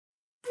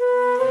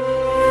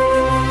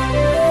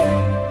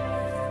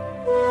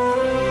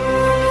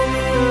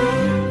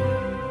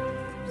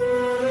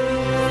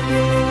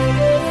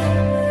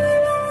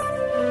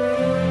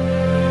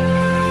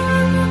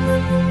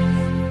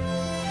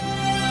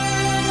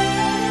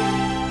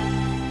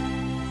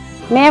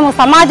మేము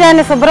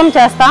సమాజాన్ని శుభ్రం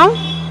చేస్తాం.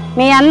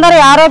 మీ అందరి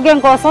ఆరోగ్యం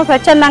కోసం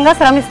స్వచ్ఛందంగా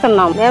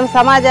శ్రమిస్తున్నాం. మేము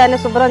సమాజాన్ని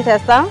శుభ్రం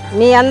చేస్తాం.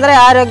 మీ అందరి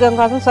ఆరోగ్యం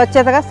కోసం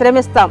స్వచ్ఛతగా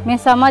శ్రమిస్తాం.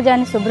 మేము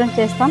సమాజాన్ని శుభ్రం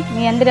చేస్తాం.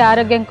 మీ అందరి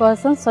ఆరోగ్యం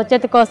కోసం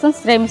స్వచ్ఛత కోసం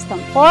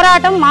శ్రమిస్తాం.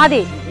 పోరాటం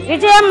మాది,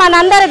 విజయం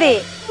మనందరిది.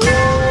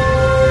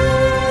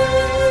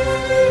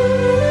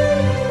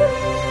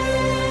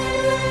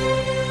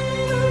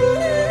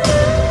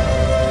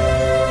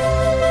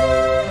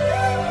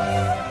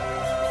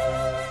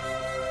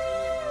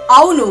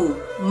 అవును,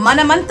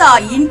 మనమంతా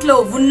ఇంట్లో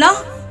ఉన్నా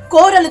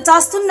కోరలు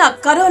చాస్తున్న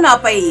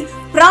కరోనాపై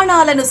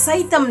ప్రాణాలను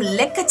సైతం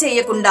లెక్క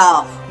చేయకుండా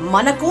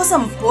మన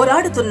కోసం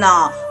పోరాడుతున్న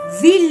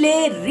వీళ్ళే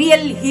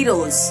real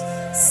heroes.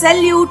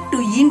 Salute to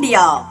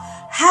India.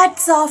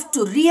 Hats off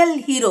to real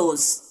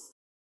heroes.